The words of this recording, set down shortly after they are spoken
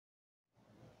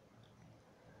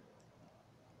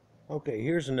Okay,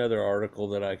 here's another article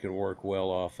that I could work well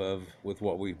off of with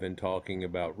what we've been talking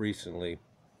about recently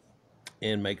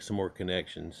and make some more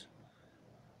connections.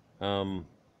 Um,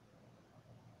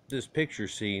 this picture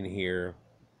seen here,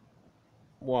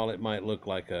 while it might look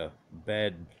like a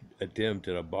bad attempt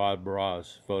at a Bob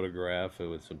Ross photograph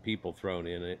with some people thrown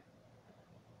in it,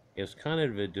 is kind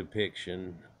of a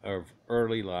depiction of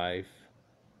early life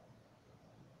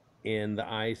in the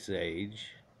Ice Age,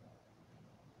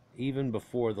 even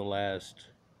before the last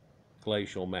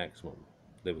glacial maximum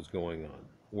that was going on,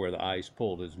 where the ice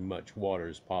pulled as much water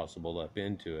as possible up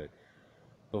into it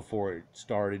before it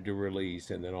started to release,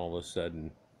 and then all of a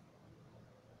sudden,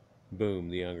 boom,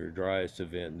 the Younger Dryas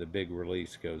event and the big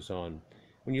release goes on.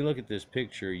 When you look at this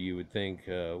picture, you would think,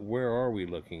 where are we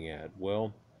looking at?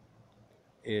 Well,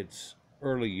 it's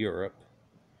early Europe,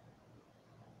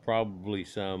 probably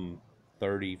some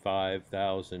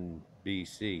 35,000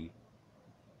 BC,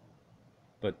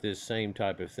 but this same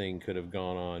type of thing could have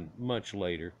gone on much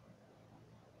later.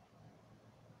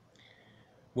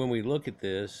 When we look at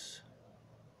this,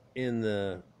 in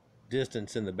the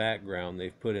distance in the background,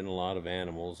 they've put in a lot of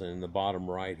animals, and in the bottom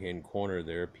right hand corner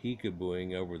there,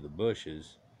 peekabooing over the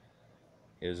bushes,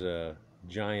 is a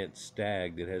giant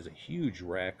stag that has a huge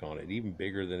rack on it, even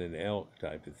bigger than an elk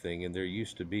type of thing. And there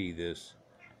used to be this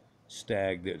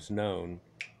stag that's known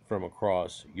from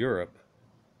across Europe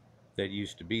that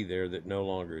used to be there that no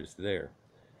longer is there.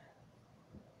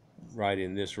 Right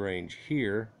in this range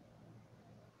here,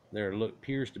 there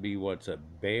appears to be what's a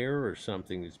bear or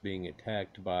something that's being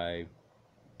attacked by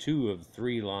two of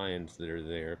three lions that are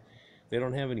there. They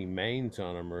don't have any manes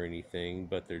on them or anything,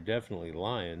 but they're definitely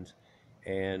lions.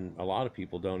 And a lot of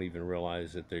people don't even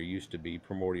realize that there used to be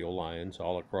primordial lions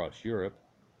all across Europe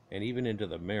and even into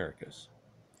the Americas.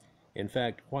 In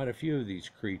fact, quite a few of these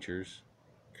creatures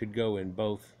could go in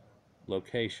both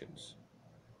locations,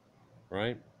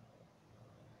 right?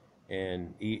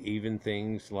 And even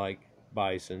things like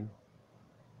bison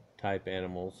type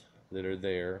animals that are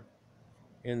there.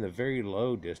 In the very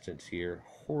low distance here,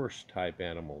 horse type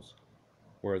animals,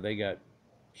 where they got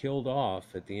killed off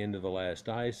at the end of the last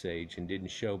ice age and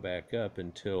didn't show back up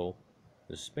until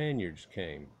the Spaniards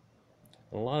came.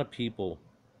 And a lot of people,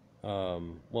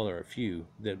 well, there are a few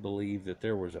that believe that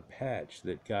there was a patch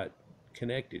that got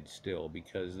connected still,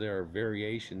 because there are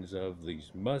variations of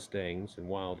these mustangs and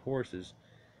wild horses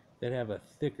that have a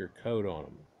thicker coat on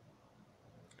them,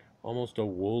 almost a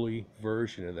woolly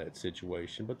version of that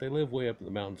situation, but they live way up in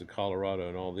the mountains of Colorado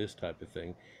and all this type of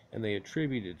thing, and they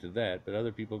attribute it to that. But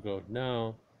other people go,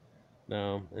 no,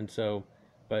 no. And so,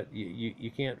 but you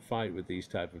can't fight with these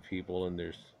type of people, and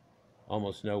there's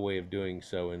almost no way of doing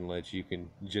so unless you can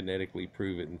genetically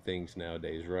prove it in things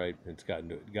nowadays, right? It's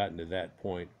gotten to that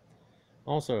point.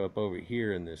 Also, up over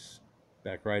here in this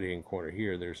back right hand corner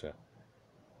here, there's a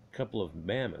couple of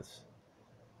mammoths.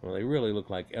 Well, they really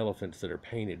look like elephants that are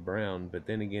painted brown, but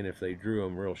then again, if they drew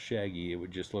them real shaggy, it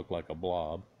would just look like a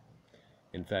blob.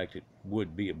 In fact, it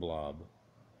would be a blob.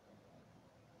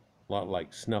 A lot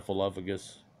like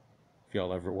Snuffleupagus, if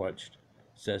y'all ever watched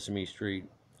Sesame Street.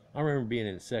 I remember being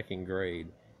in second grade,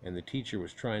 and the teacher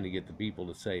was trying to get the people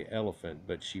to say elephant,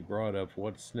 but she brought up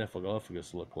what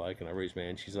Snuffleupagus looked like, and I raised my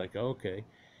hand. She's like, okay.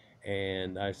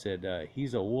 And I said,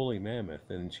 he's a woolly mammoth.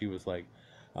 And she was like,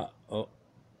 oh,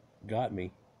 got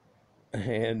me.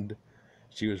 And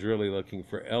she was really looking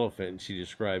for elephant, and she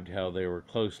described how they were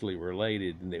closely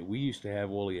related and that we used to have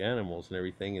woolly animals and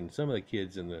everything. And some of the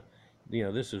kids in the,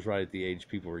 this was right at the age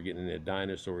people were getting into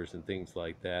dinosaurs and things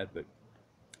like that. But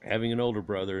having an older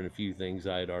brother and a few things,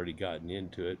 I had already gotten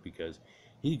into it because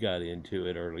he got into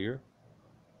it earlier,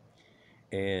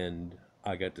 and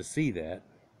I got to see that.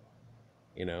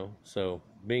 So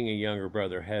being a younger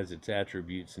brother has its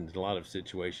attributes in a lot of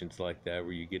situations like that,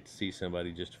 where you get to see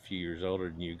somebody just a few years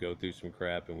older than you go through some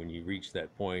crap, and when you reach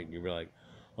that point, you're like,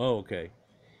 oh, okay.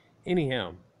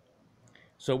 Anyhow,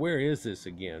 so where is this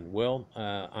again? Well,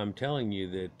 I'm telling you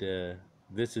that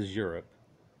this is Europe,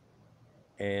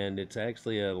 and it's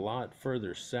actually a lot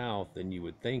further south than you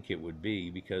would think it would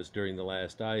be, because during the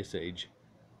last ice age,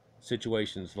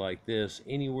 situations like this,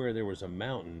 anywhere there was a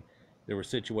mountain, there were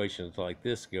situations like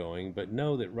this going. But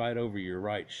know that right over your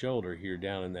right shoulder here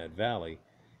down in that valley,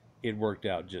 it worked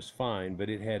out just fine, but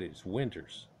it had its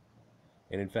winters.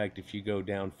 And in fact, if you go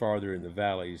down farther in the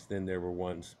valleys, then there were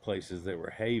once places that were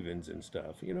havens and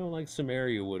stuff, like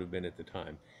Samaria would have been at the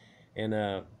time.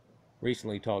 And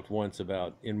recently talked once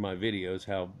about, in my videos,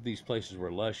 how these places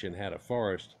were lush and had a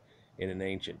forest in an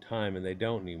ancient time, and they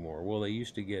don't anymore. Well, they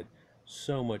used to get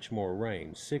so much more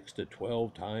rain, 6 to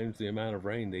 12 times the amount of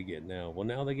rain they get now. Well,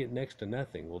 now they get next to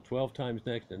nothing. Well, 12 times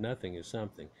next to nothing is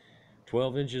something.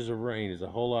 12 inches of rain is a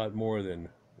whole lot more than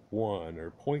 1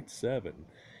 or 0.7,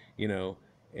 you know,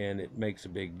 and it makes a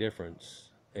big difference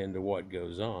into what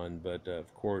goes on. But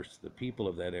of course, the people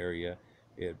of that area,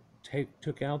 it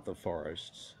took out the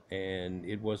forests, and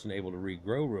it wasn't able to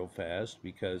regrow real fast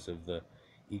because of the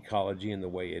ecology and the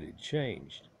way it had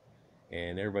changed.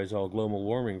 And everybody's all global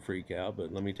warming freak out,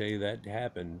 but let me tell you, that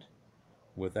happened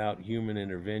without human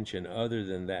intervention other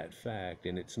than that fact,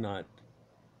 and it's not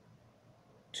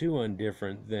too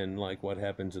undifferent than like what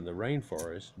happens in the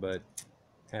rainforest, but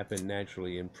happened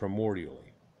naturally and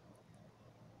primordially.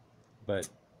 But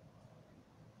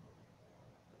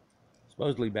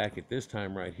supposedly back at this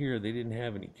time right here, they didn't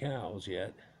have any cows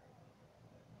yet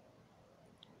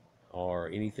or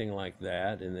anything like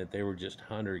that, and that they were just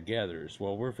hunter-gatherers.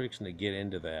 Well, we're fixing to get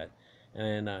into that,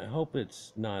 and I hope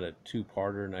it's not a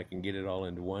two-parter and I can get it all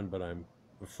into one, but I'm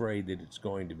afraid that it's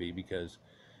going to be, because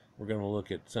we're going to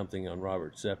look at something on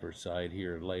Robert Sepper's side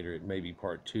here later. It may be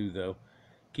part 2, though.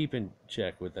 Keep in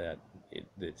check with that.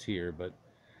 That's here. But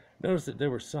notice that there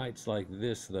were sites like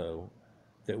this, though,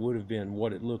 that would have been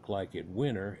what it looked like at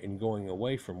winter and going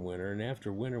away from winter. And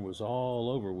after winter was all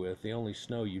over with, the only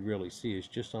snow you'd really see is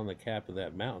just on the cap of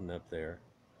that mountain up there.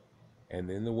 And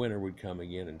then the winter would come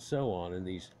again, and so on. And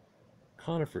these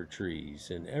conifer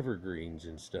trees and evergreens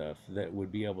and stuff that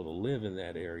would be able to live in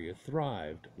that area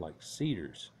thrived, like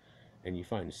cedars. And you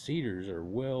find cedars are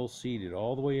well seeded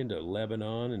all the way into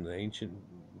Lebanon and the ancient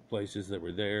places that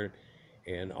were there,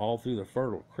 and all through the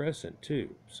Fertile Crescent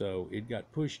too. So it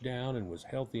got pushed down and was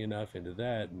healthy enough into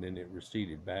that, and then it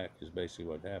receded back, is basically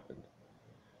what happened.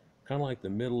 Kind of like the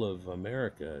middle of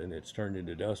America, and it's turned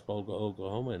into Dust Bowl,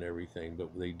 Oklahoma and everything, but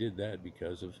they did that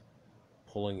because of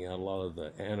pulling out a lot of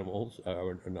the animals,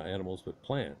 or not animals, but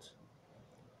plants,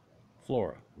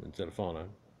 flora instead of fauna.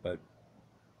 But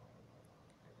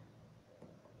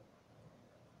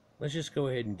let's just go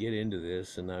ahead and get into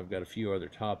this, and I've got a few other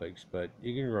topics, but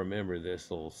you can remember this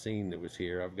little scene that was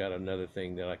here. I've got another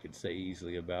thing that I could say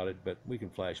easily about it, but we can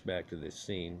flash back to this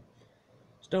scene.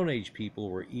 Stone Age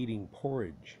people were eating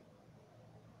porridge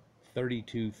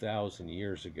 32,000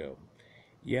 years ago.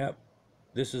 Yep,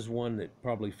 this is one that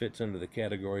probably fits under the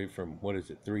category from,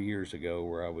 3 years ago,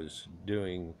 where I was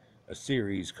doing a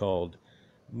series called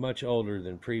Much Older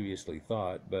Than Previously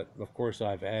Thought. But of course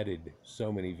I've added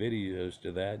so many videos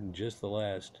to that in just the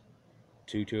last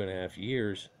 2.5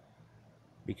 years,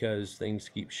 because things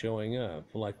keep showing up,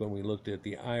 like when we looked at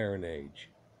the Iron Age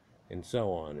and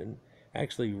so on, and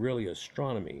actually really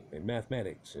astronomy and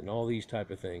mathematics and all these type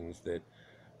of things that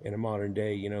in a modern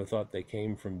day, thought they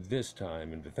came from this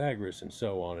time, and Pythagoras and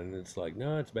so on. And it's like,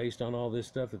 no, it's based on all this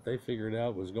stuff that they figured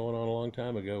out was going on a long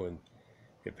time ago, and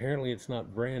apparently it's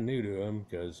not brand new to them,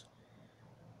 because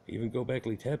even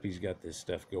Gobekli Tepe's got this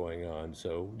stuff going on.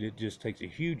 So it just takes a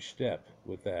huge step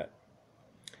with that.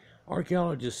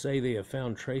 Archaeologists say they have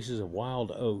found traces of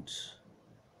wild oats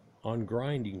on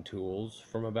grinding tools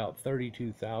from about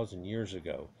 32,000 years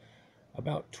ago.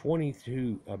 About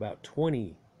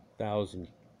 20,000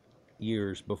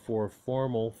 years before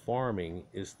formal farming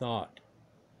is thought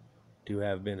to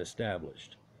have been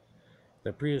established.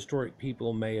 The prehistoric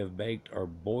people may have baked or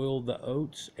boiled the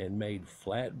oats and made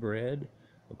flat bread,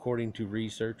 according to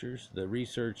researchers. The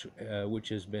research, which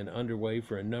has been underway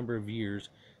for a number of years,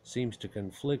 seems to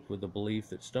conflict with the belief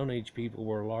that Stone Age people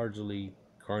were largely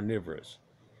carnivorous.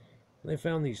 They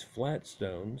found these flat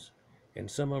stones, and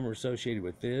some of them are associated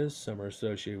with this, some are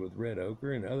associated with red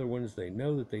ochre, and other ones they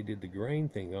know that they did the grain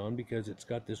thing on because it's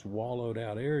got this wallowed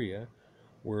out area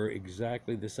where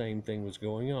exactly the same thing was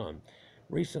going on.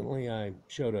 Recently I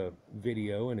showed a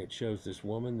video, and it shows this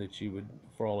woman that you would,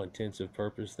 for all intensive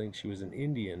purpose, think she was an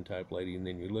Indian type lady, and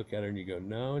then you look at her and you go,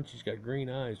 no, and she's got green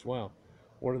eyes. Wow,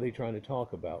 what are they trying to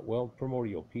talk about? Well,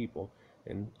 primordial people,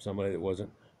 and somebody that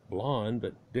wasn't blonde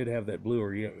but did have that blue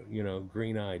or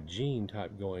green-eyed gene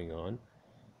type going on.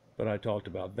 But I talked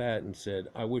about that and said,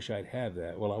 I wish I'd have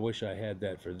that. Well, I wish I had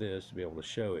that for this, to be able to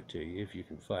show it to you, if you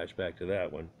can flash back to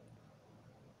that one.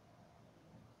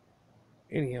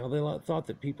 Anyhow, they thought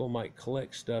that people might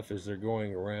collect stuff as they're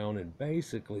going around, and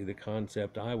basically the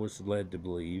concept I was led to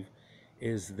believe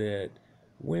is that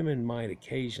women might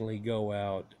occasionally go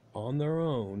out on their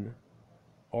own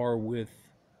or with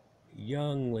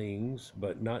younglings,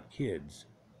 but not kids,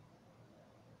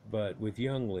 but with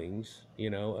younglings,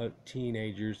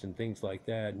 teenagers and things like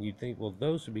that. And you'd think, well,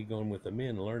 those would be going with the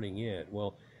men learning it.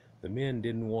 Well, the men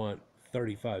didn't want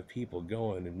 35 people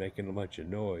going and making a bunch of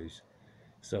noise,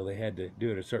 so they had to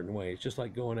do it a certain way. It's just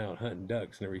like going out hunting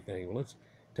ducks and everything. Well, let's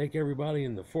take everybody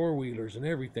in the four-wheelers and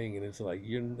everything, and it's like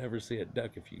you'll never see a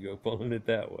duck if you go pulling it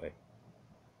that way.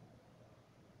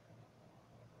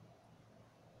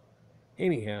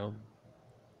 Anyhow,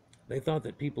 they thought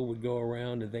that people would go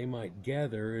around and they might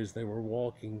gather as they were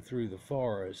walking through the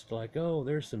forest, like, oh,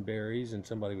 there's some berries, and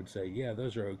somebody would say, yeah,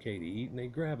 those are okay to eat, and they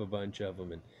grab a bunch of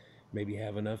them and maybe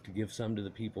have enough to give some to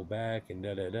the people back, and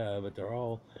da da da, but they're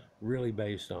all really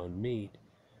based on meat.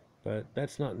 But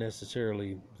that's not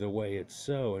necessarily the way it's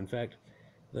so. In fact,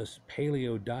 this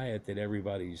paleo diet that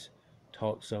everybody's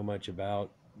talked so much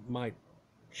about might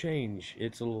change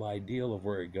its little ideal of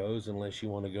where it goes, unless you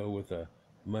want to go with a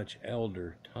much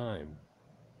elder time.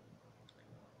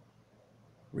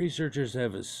 Researchers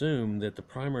have assumed that the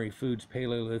primary foods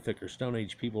Paleolithic or Stone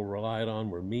Age people relied on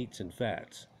were meats and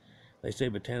fats. They say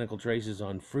botanical traces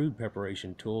on food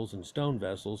preparation tools and stone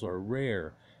vessels are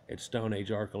rare at Stone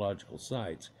Age archaeological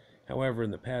sites. However,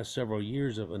 in the past several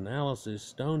years of analysis,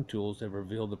 stone tools have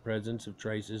revealed the presence of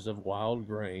traces of wild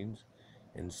grains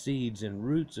and seeds and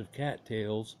roots of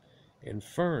cattails and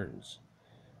ferns,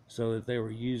 so that they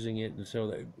were using it, and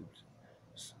so they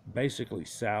basically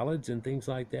salads and things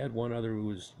like that. One other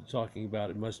was talking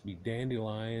about it must be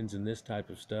dandelions and this type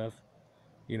of stuff,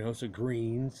 so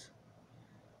greens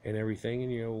and everything.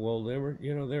 And well, they were,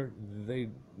 they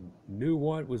knew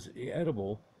what was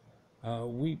edible.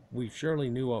 We surely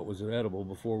knew what was edible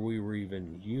before we were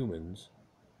even humans.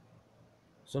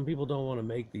 Some people don't want to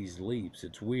make these leaps.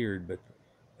 It's weird, but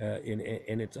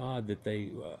and it's odd that they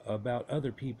about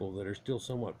other people that are still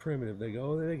somewhat primitive. They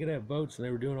go, oh, they could have boats and they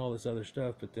were doing all this other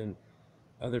stuff, but then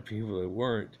other people that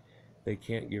weren't, they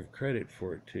can't give credit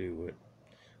for it too. But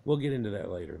we'll get into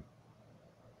that later.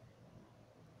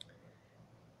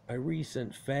 A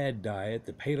recent fad diet,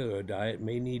 the paleo diet,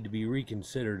 may need to be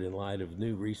reconsidered in light of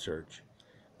new research.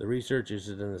 The researchers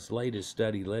in this latest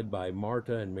study, led by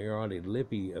Marta and Mariani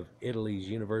Lippi of Italy's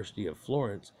University of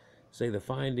Florence, say the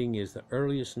finding is the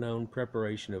earliest known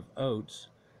preparation of oats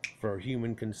for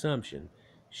human consumption.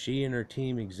 She and her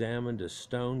team examined a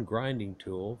stone grinding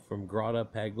tool from Grotta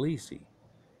Paglici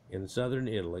in southern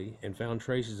Italy and found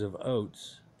traces of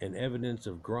oats and evidence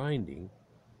of grinding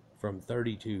from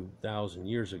 32,000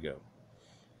 years ago.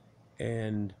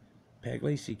 And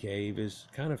Paglici Cave is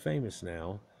kind of famous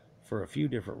now for a few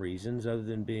different reasons, other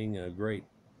than being a great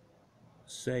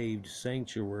saved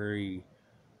sanctuary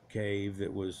cave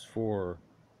that was for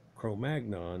Cro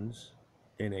Magnons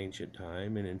in ancient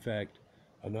time. And in fact,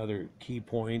 another key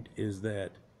point is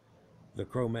that the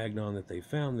Cro Magnon that they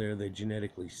found there, they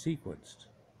genetically sequenced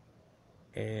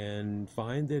and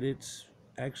find that it's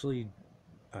actually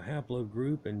a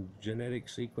haplogroup and genetic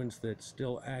sequence that's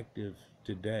still active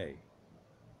today.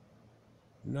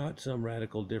 Not some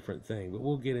radical different thing, but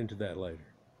we'll get into that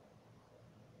later.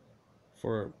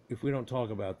 For if we don't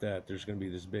talk about that, there's going to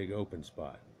be this big open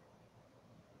spot.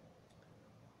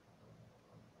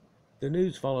 The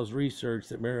news follows research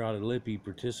that Mariana Lippi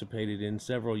participated in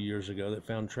several years ago that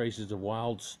found traces of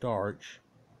wild starch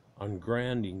on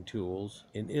grinding tools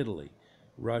in Italy,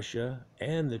 Russia,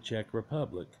 and the Czech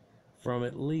Republic from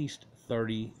at least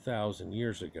 30,000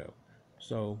 years ago.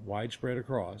 So widespread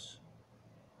across.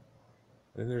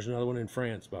 And there's another one in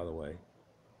France, by the way.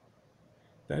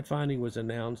 That finding was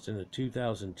announced in a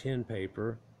 2010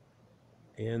 paper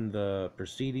in the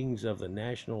Proceedings of the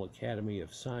National Academy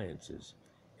of Sciences.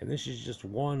 And this is just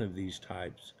one of these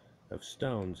types of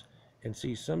stones. And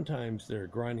see, sometimes they're a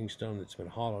grinding stone that's been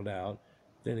hollowed out.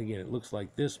 Then again, it looks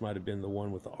like this might have been the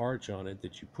one with the arch on it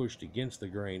that you pushed against the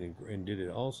grain and did it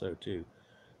also too.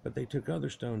 But they took other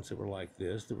stones that were like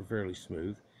this, that were fairly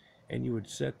smooth, and you would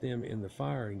set them in the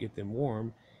fire and get them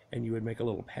warm, and you would make a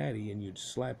little patty and you'd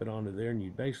slap it onto there, and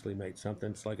you'd basically make something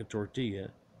that's like a tortilla,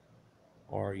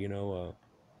 or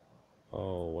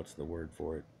what's the word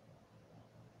for it?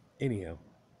 Anyhow,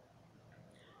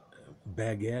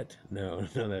 baguette? No,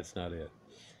 no, that's not it.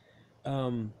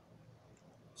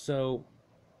 So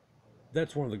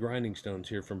that's one of the grinding stones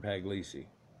here from Paglici,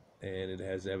 and it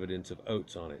has evidence of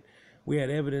oats on it. We had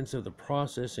evidence of the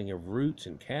processing of roots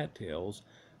and cattails,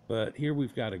 but here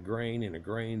we've got a grain and a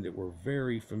grain that we're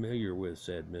very familiar with,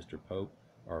 said Mr. Pope,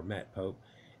 or Matt Pope,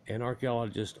 an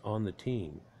archaeologist on the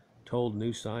team, told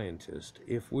New Scientist,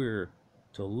 if we're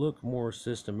to look more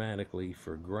systematically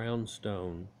for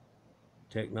groundstone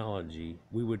technology,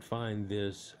 we would find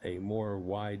this a more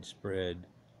widespread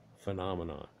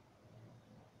phenomenon.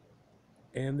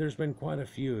 And there's been quite a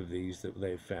few of these that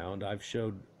they've found. I've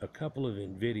showed a couple of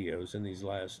videos in these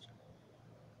last,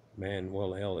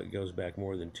 well, hell, it goes back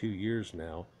more than 2 years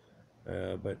now.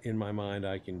 But in my mind,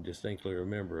 I can distinctly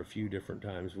remember a few different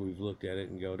times we've looked at it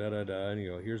and go, da-da-da, and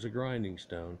here's a grinding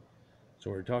stone. So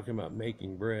we're talking about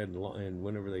making bread, and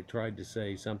whenever they tried to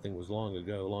say something was long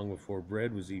ago, long before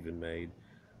bread was even made,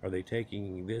 are they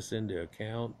taking this into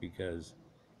account? Because,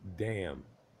 damn,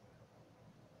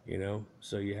 you know,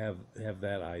 so you have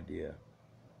that idea.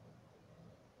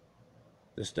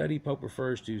 The study Pope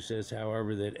refers to says,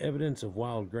 however, that evidence of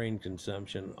wild grain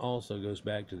consumption also goes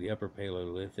back to the Upper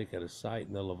Paleolithic at a site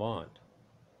in the Levant.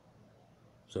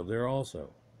 So there also.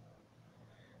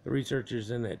 The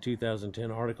researchers in that 2010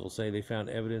 article say they found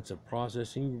evidence of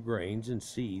processing grains and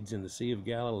seeds in the Sea of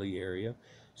Galilee area,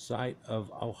 site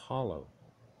of Ohalo.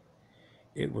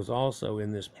 It was also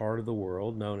in this part of the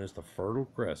world, known as the Fertile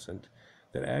Crescent,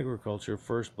 that agriculture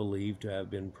first believed to have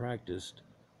been practiced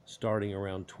starting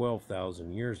around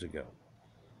 12,000 years ago.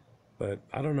 But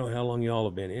I don't know how long y'all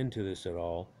have been into this at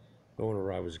all. But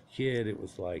whenever I was a kid, it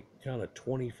was like kind of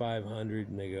 2,500,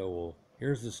 and they go, well,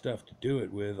 here's the stuff to do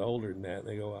it with. Older than that, and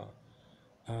they go,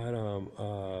 I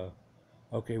don't,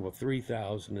 okay, well,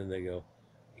 3,000, and they go,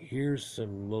 here's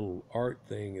some little art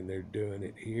thing, and they're doing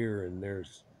it here, and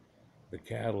there's the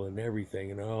cattle and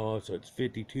everything, and oh, so it's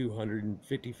 5,200 and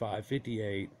 55,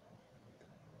 58,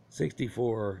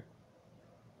 64.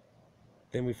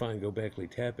 Then we find Gobekli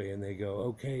Tepe, and they go,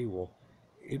 okay, well,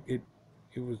 it, it,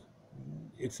 it was,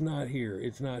 it's not here,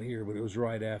 but it was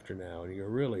right after now. And you go,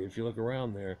 really, if you look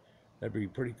around there, that'd be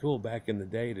pretty cool back in the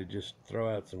day to just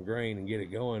throw out some grain and get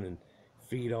it going and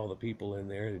feed all the people in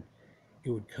there. And it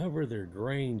would cover their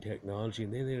grain technology,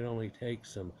 and then they'd only take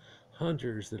some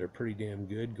hunters that are pretty damn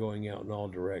good going out in all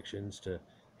directions to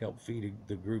help feed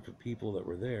the group of people that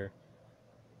were there.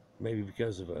 Maybe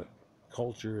because of a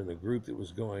culture and the group that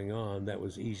was going on, that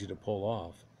was easy to pull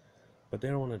off. But they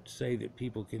don't want to say that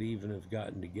people could even have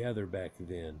gotten together back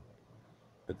then.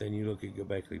 But then you look at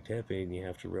Gobekli Tepe and you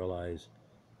have to realize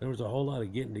there was a whole lot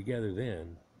of getting together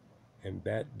then, and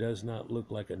that does not look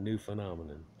like a new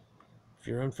phenomenon. If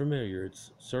you're unfamiliar,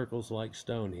 it's circles like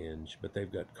Stonehenge, but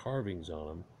they've got carvings on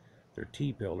them. They're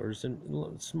T-pillars,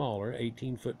 and smaller,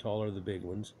 18 foot taller, the big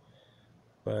ones,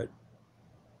 but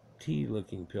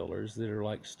T-looking pillars that are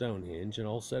like Stonehenge and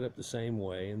all set up the same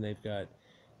way, and they've got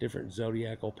different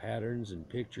zodiacal patterns and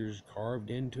pictures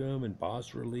carved into them, and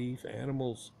bas relief,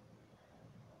 animals.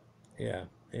 Yeah,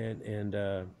 and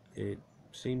it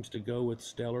seems to go with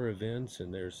stellar events,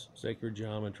 and there's sacred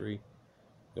geometry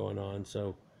going on.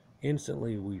 So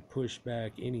instantly we push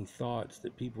back any thoughts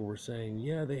that people were saying,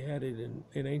 yeah, they had it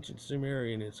in ancient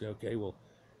Sumerian. It's okay, well,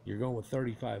 you're going with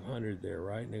 3,500 there,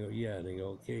 right? And they go, yeah. And they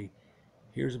go, okay,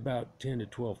 here's about 10 to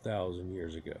 12,000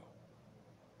 years ago.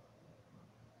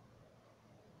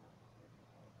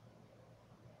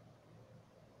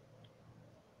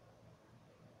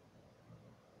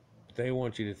 They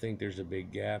want you to think there's a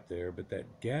big gap there, but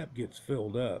that gap gets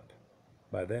filled up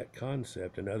by that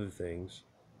concept and other things.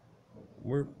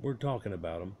 We're talking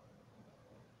about them.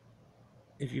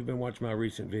 If you've been watching my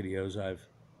recent videos, I've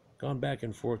gone back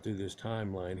and forth through this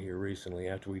timeline here recently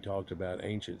after we talked about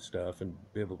ancient stuff and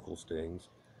biblical things,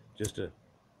 just to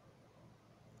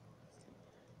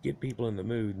get people in the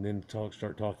mood, and then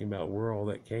start talking about where all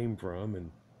that came from, and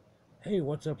hey,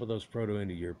 what's up with those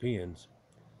Proto-Indo-Europeans?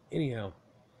 Anyhow,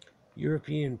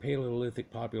 European Paleolithic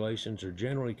populations are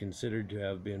generally considered to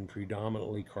have been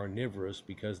predominantly carnivorous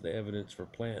because the evidence for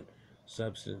plant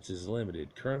substance is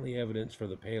limited. Currently, evidence for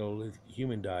the Paleolithic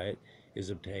human diet is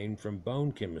obtained from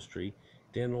bone chemistry,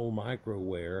 dental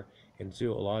microwear, and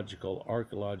zoological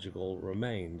archaeological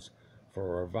remains.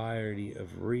 For a variety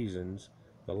of reasons,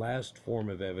 the last form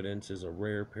of evidence is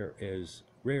rare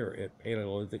at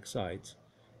Paleolithic sites,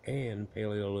 and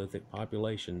Paleolithic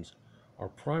populations are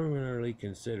primarily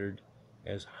considered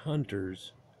as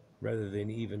hunters rather than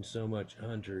even so much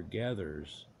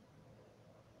hunter-gatherers.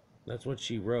 That's what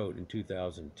she wrote in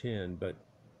 2010, but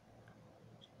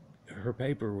her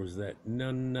paper was that,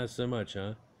 no, not so much,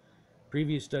 huh?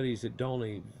 Previous studies at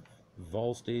Dolny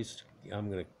Volstis, I'm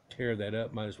going to tear that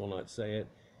up, might as well not say it,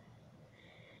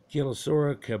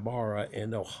 Kilosura, Kibara,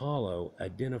 and Ohalo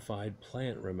identified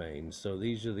plant remains. So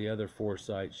these are the other four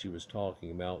sites she was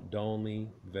talking about: Dolny,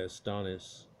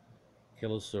 Vestanis,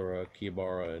 Kilosura,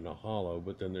 Kibara, and Ohalo.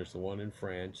 But then there's the one in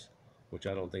France, which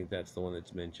I don't think that's the one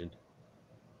that's mentioned.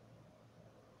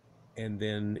 And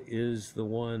then is the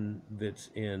one that's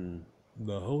in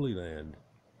the Holy Land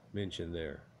mentioned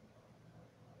there,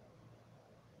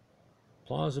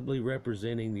 plausibly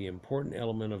representing the important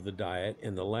element of the diet.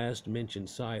 And the last mentioned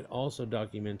site also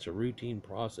documents a routine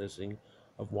processing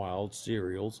of wild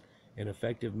cereals and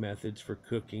effective methods for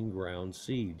cooking ground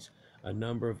seeds. A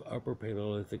number of Upper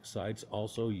Paleolithic sites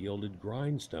also yielded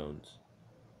grindstones,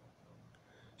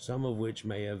 some of which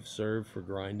may have served for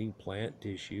grinding plant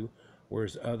tissue,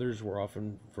 whereas others were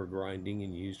often for grinding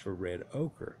and used for red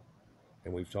ochre.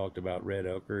 And we've talked about red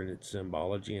ochre and its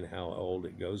symbology and how old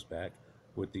it goes back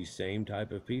with these same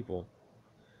type of people.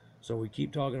 So we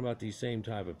keep talking about these same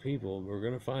type of people. We're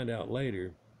going to find out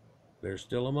later they're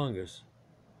still among us.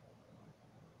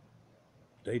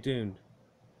 Stay tuned.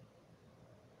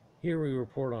 Here we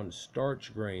report on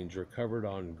starch grains recovered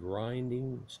on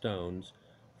grinding stones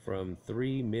from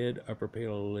 3 mid-upper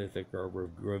Paleolithic or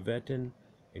Gravettan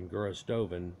and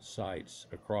Gorostovan sites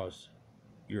across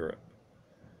Europe.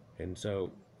 And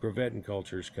so Gravettan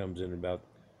cultures comes in about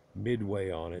midway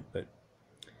on it, but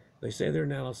they say their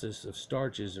analysis of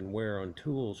starches and wear on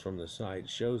tools from the site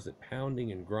shows that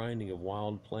pounding and grinding of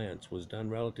wild plants was done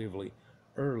relatively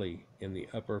early in the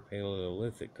Upper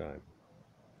Paleolithic time.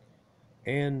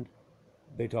 And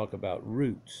they talk about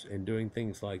roots and doing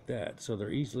things like that. So there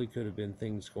easily could have been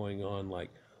things going on like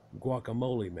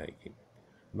guacamole making.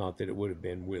 Not that it would have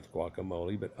been with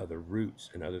guacamole, but other roots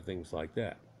and other things like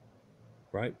that.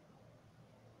 Right?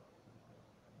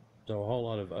 So a whole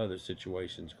lot of other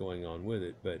situations going on with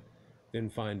it, but then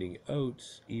finding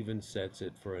oats even sets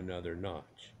it for another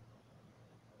notch.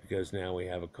 Because now we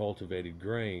have a cultivated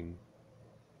grain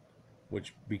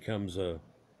which becomes a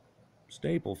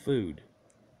staple food.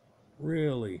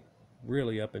 Really,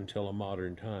 really up until a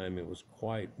modern time, it was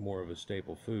quite more of a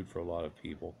staple food for a lot of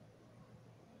people.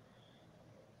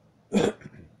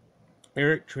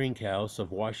 Eric Trinkhaus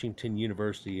of Washington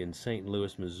University in St.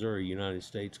 Louis, Missouri, United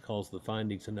States, calls the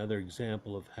findings another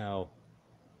example of how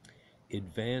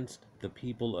advanced the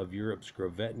people of Europe's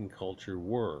Gravettan culture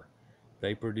were.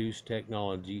 They produced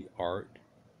technology, art,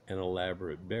 and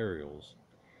elaborate burials.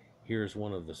 Here's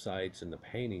one of the sites and the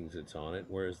paintings that's on it.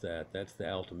 Where is that? That's the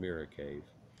Altamira cave.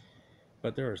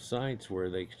 But there are sites where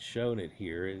they've shown it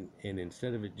here, and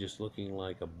instead of it just looking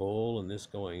like a bowl and this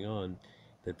going on,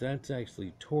 that's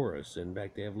actually Taurus. In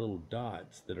fact, they have little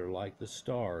dots that are like the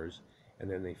stars, and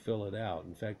then they fill it out.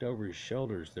 In fact, over his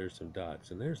shoulders, there's some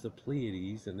dots, and there's the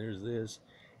Pleiades, and there's this,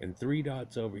 and 3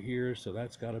 dots over here, so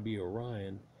that's got to be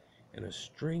Orion, and a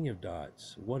string of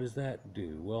dots. What does that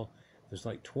do? Well, there's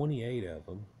like 28 of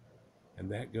them,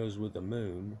 and that goes with the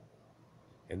moon,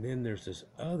 and then there's this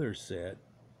other set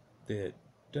that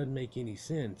doesn't make any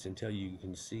sense until you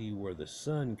can see where the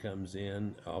sun comes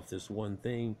in off this one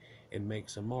thing and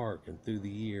makes a mark, and through the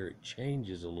year it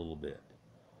changes a little bit,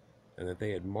 and that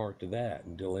they had marked that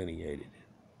and delineated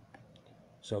it.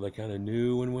 So they kind of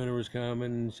knew when winter was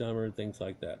coming, summer, things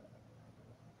like that.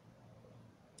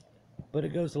 But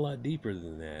it goes a lot deeper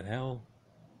than that.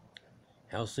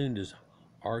 How soon does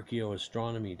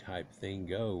archaeoastronomy type thing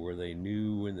go where they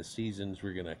knew when the seasons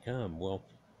were going to come? Well,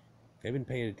 they've been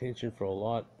paying attention for a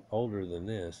lot older than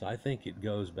this. I think it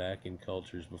goes back in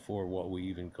cultures before what we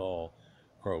even call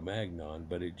Cro Magnon,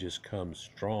 but it just comes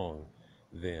strong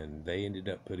then. They ended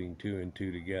up putting 2 and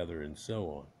 2 together and so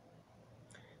on.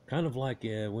 Kind of like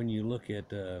when you look at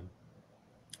the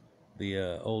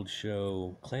old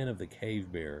show Clan of the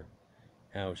Cave Bear,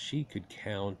 how she could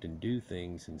count and do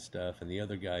things and stuff, and the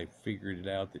other guy figured it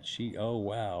out that oh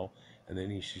wow, and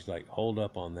then she's like, hold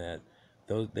up on that.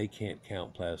 They can't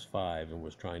count past 5, and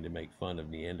was trying to make fun of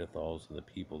Neanderthals and the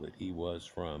people that he was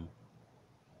from,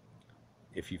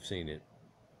 if you've seen it.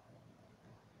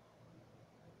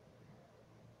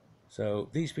 So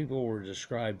these people were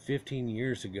described 15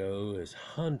 years ago as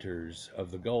hunters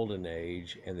of the Golden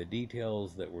Age, and the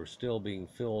details that were still being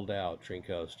filled out,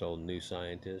 Trinkhaus told New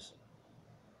Scientist.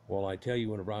 Well, I tell you,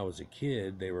 whenever I was a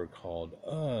kid, they were called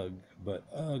Ugg, but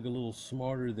Ugg a little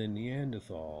smarter than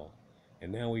Neanderthal.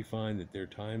 And now we find that their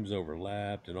times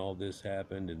overlapped and all this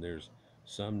happened, and there's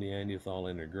some Neanderthal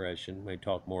integration. We may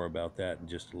talk more about that in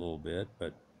just a little bit,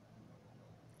 but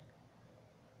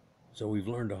so we've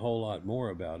learned a whole lot more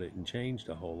about it and changed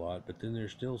a whole lot, but then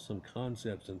there's still some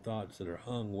concepts and thoughts that are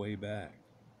hung way back.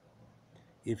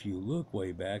 If you look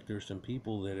way back, there's some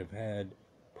people that have had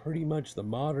pretty much the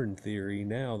modern theory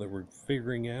now that we're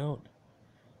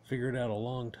figured out a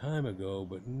long time ago,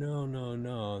 but no,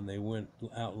 and they went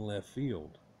out in left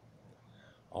field.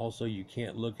 Also, you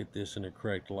can't look at this in a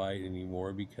correct light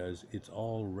anymore because it's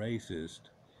all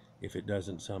racist if it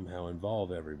doesn't somehow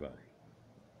involve everybody.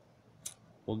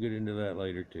 We'll get into that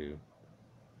later too.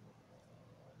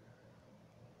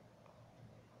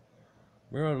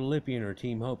 Miro Lippi and her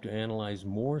team hope to analyze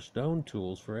more stone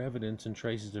tools for evidence and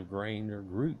traces of grain or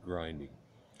root grinding.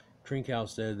 Trinkhaus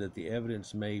said that the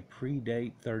evidence may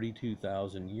predate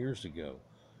 32,000 years ago.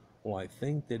 Well, I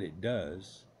think that it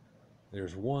does.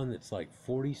 There's one that's like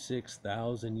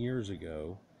 46,000 years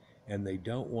ago, and they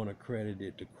don't want to credit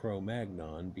it to Cro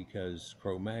Magnon because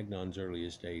Cro Magnon's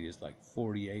earliest date is like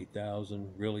 48,000,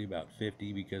 really about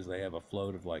 50, because they have a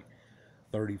float of like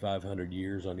 3,500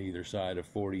 years on either side of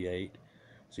 48.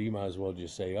 So you might as well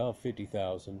just say, oh,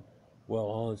 50,000. Well,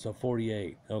 oh, it's a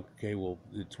 48. Okay, well,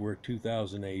 we're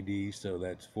 2000 AD, so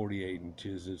that's 48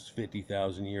 inches. It's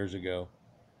 50,000 years ago,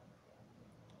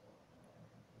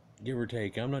 give or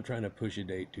take. I'm not trying to push a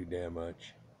date too damn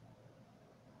much,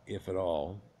 if at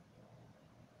all.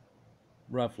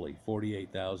 Roughly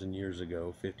 48,000 years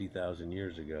ago, 50,000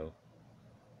 years ago.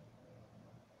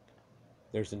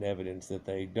 There's some evidence that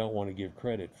they don't want to give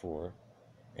credit for,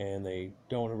 and they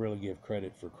don't want to really give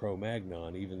credit for Cro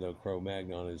Magnon, even though Cro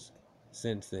Magnon has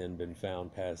since then been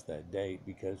found past that date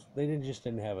because they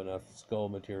didn't have enough skull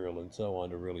material and so on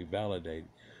to really validate.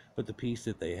 But the piece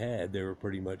that they had, they were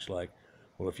pretty much like,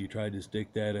 well, if you tried to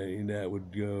stick that in, that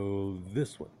would go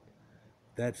this one.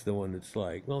 That's the one that's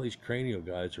like, well, these cranial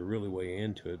guys are really way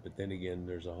into it, but then again,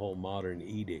 there's a whole modern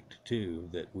edict too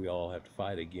that we all have to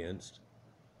fight against.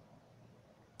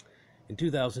 In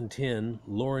 2010,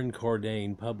 Lauren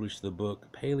Cordain published the book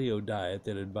Paleo Diet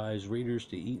that advised readers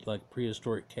to eat like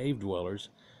prehistoric cave dwellers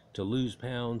to lose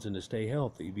pounds and to stay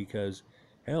healthy because,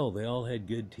 hell, they all had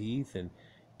good teeth and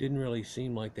didn't really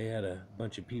seem like they had a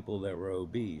bunch of people that were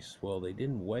obese. Well, they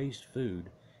didn't waste food,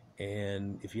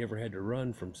 and if you ever had to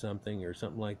run from something or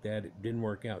something like that, it didn't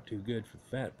work out too good for the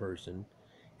fat person.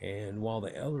 And while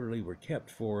the elderly were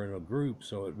kept for in a group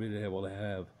so it would be able to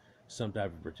have some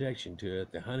type of protection to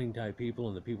it, the hunting type people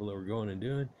and the people that were going and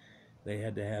doing, they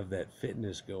had to have that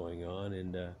fitness going on,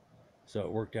 and so it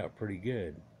worked out pretty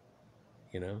good.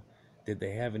 You know, did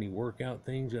they have any workout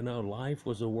things? You know, life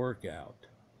was a workout.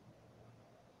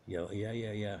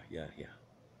 Yeah.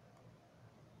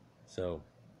 So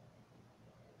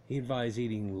he advised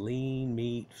eating lean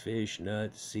meat, fish,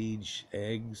 nuts, seeds,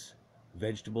 eggs,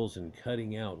 vegetables, and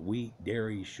cutting out wheat,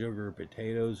 dairy, sugar,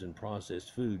 potatoes, and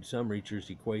processed food. Some researchers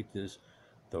equate this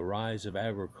the rise of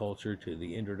agriculture to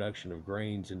the introduction of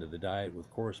grains into the diet with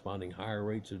corresponding higher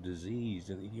rates of disease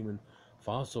in the human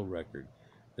fossil record.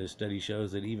 This study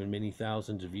shows that even many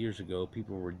thousands of years ago,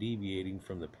 people were deviating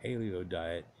from the paleo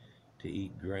diet to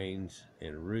eat grains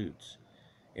and roots.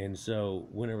 And so,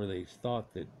 whenever they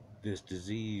thought that this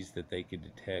disease that they could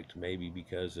detect, maybe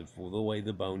because of the way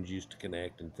the bones used to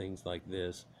connect and things like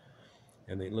this,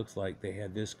 and it looks like they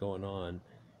had this going on,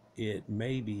 it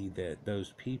may be that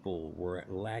those people were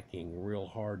lacking real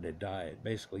hard in a diet,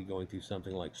 basically going through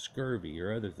something like scurvy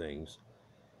or other things,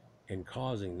 and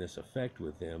causing this effect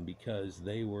with them because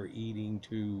they were eating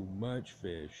too much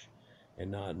fish and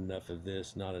not enough of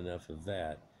this, not enough of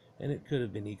that. And it could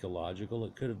have been ecological,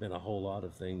 it could have been a whole lot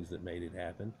of things that made it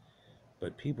happen,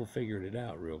 but people figured it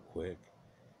out real quick.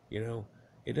 You know,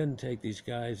 it doesn't take these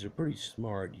guys, they're pretty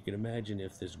smart. You can imagine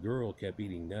if this girl kept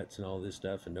eating nuts and all this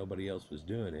stuff and nobody else was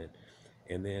doing it,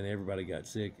 and then everybody got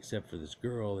sick except for this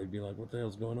girl, they'd be like, what the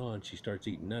hell's going on? She starts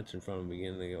eating nuts in front of them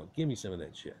again, and they go, give me some of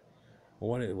that shit.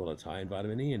 Well, it's high in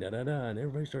vitamin E and da-da-da, and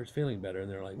everybody starts feeling better, and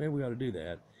they're like, maybe we ought to do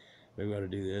that. Maybe we ought to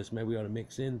do this. Maybe we ought to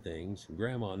mix in things. And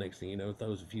grandma, next thing you know,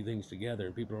 throws a few things together,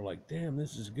 and people are like, damn,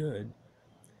 this is good.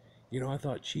 You know, I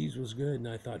thought cheese was good and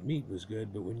I thought meat was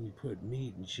good, but when you put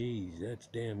meat and cheese, that's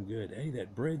damn good. Hey,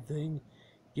 that bread thing,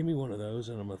 give me one of those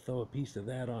and I'm going to throw a piece of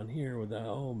that on here with that.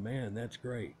 Oh man, that's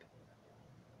great.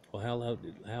 Well,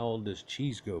 how old does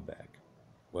cheese go back?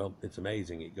 Well, it's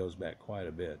amazing. It goes back quite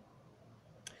a bit.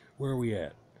 Where are we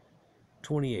at?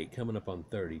 28, coming up on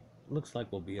 30. Looks like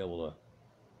we'll be able to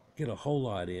get a whole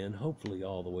lot in, hopefully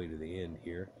all the way to the end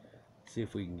here. See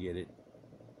if we can get it.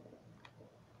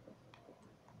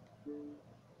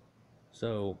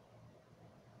 So,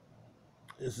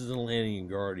 this is Atlantean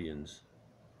Gardens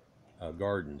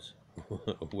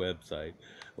website.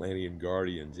 Atlantean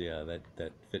Guardians, yeah,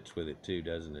 that fits with it too,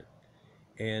 doesn't it?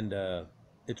 And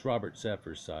it's Robert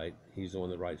Sepper's site. He's the one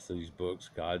that writes these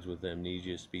books, Gods with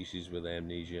Amnesia, Species with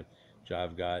Amnesia, which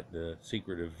I've got, The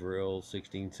Secret of Vril,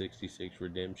 1666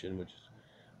 Redemption, which is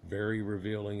very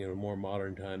revealing in a more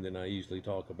modern time than I usually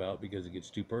talk about because it gets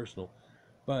too personal.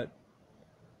 But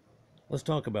let's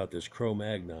talk about this Cro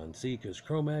Magnon. See, because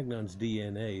Cro Magnon's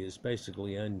DNA is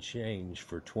basically unchanged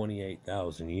for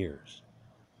 28,000 years.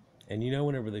 And you know,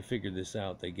 whenever they figured this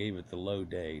out, they gave it the low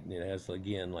date, and it has,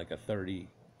 again, like a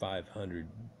 3,500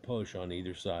 push on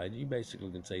either side. You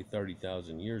basically can say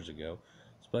 30,000 years ago,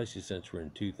 especially since we're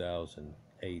in 2000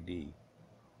 AD.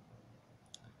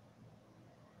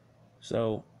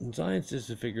 So, scientists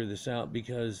have figured this out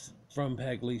because from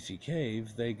Paglici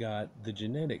Cave, they got the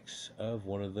genetics of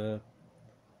one of the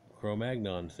Cro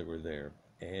Magnons that were there.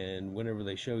 And whenever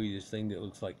they show you this thing that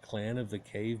looks like Clan of the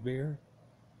Cave Bear,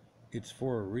 it's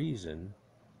for a reason.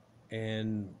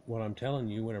 And what I'm telling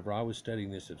you, whenever I was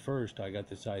studying this at first, I got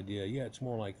this idea, yeah, it's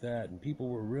more like that. And people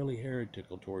were really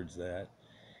heretical towards that.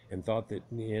 and thought that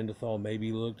Neanderthal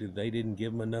maybe looked, they didn't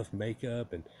give them enough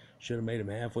makeup and should have made them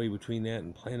halfway between that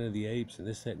and Planet of the Apes and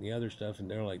this, that, and the other stuff.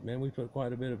 And they're like, man, we put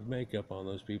quite a bit of makeup on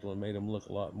those people and made them look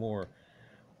a lot more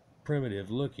primitive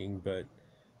looking. But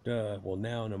well,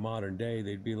 now in a modern day,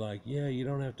 they'd be like, yeah, you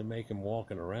don't have to make them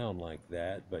walking around like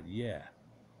that, but yeah,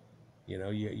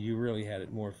 you really had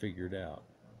it more figured out.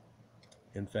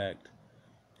 In fact,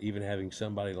 even having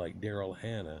somebody like Daryl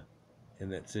Hannah in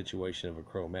that situation of a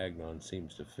Cro Magnon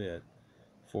seems to fit.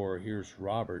 For here's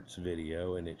Robert's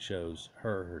video, and it shows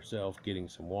her herself getting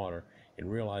some water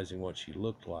and realizing what she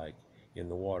looked like in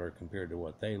the water compared to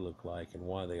what they looked like, and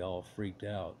why they all freaked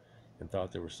out and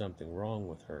thought there was something wrong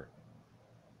with her.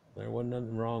 There wasn't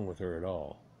nothing wrong with her at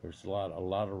all. There's a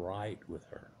lot of right with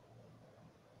her.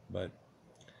 But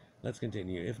let's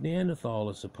continue. If Neanderthal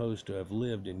is supposed to have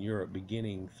lived in Europe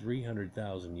beginning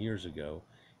 300,000 years ago,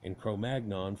 and Cro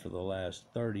Magnon for the last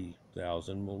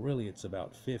 30,000, well, really it's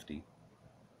about 50.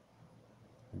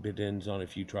 It depends on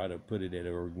if you try to put it at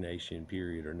an Ordination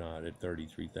period or not at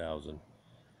 33,000.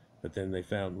 But then they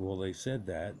found, well, they said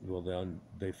that, well, then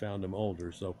they found them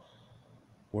older, so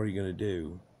what are you going to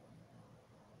do?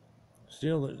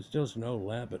 Still some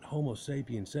overlap, but Homo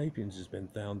sapiens sapiens has been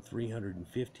found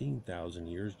 315,000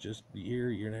 years, just a year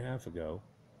and a half ago,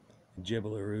 in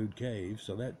Jebel Irhoud Cave.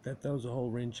 So that throws a whole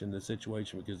wrench in the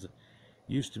situation, because it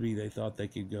used to be they thought they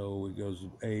could go, it goes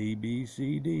A, B,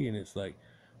 C, D, and it's like,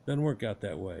 doesn't work out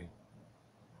that way.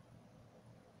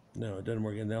 No, it doesn't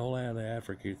work. And the whole out of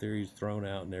Africa theory is thrown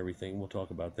out and everything. We'll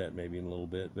talk about that maybe in a little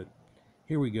bit, but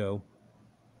here we go.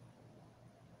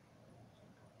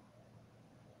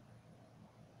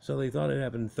 So they thought it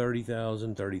happened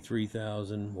 30,000,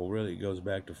 33,000. Well, really, it goes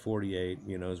back to 48,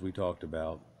 as we talked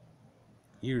about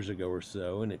years ago or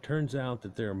so. And it turns out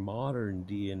that their modern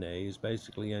DNA is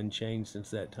basically unchanged since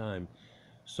that time.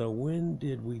 So when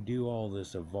did we do all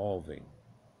this evolving?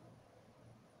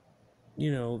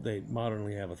 They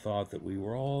modernly have a thought that we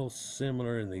were all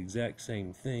similar in the exact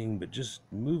same thing, but just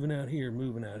moving out here,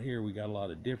 we got a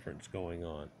lot of difference going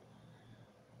on.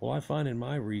 Well, I find in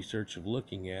my research of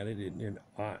looking at it, and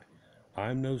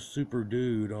I'm no super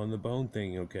dude on the bone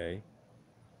thing, okay?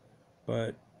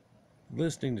 But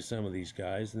listening to some of these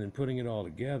guys and then putting it all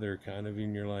together kind of,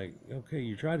 and you're like, okay,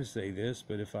 you try to say this,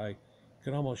 but if I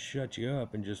could almost shut you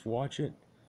up and just watch it,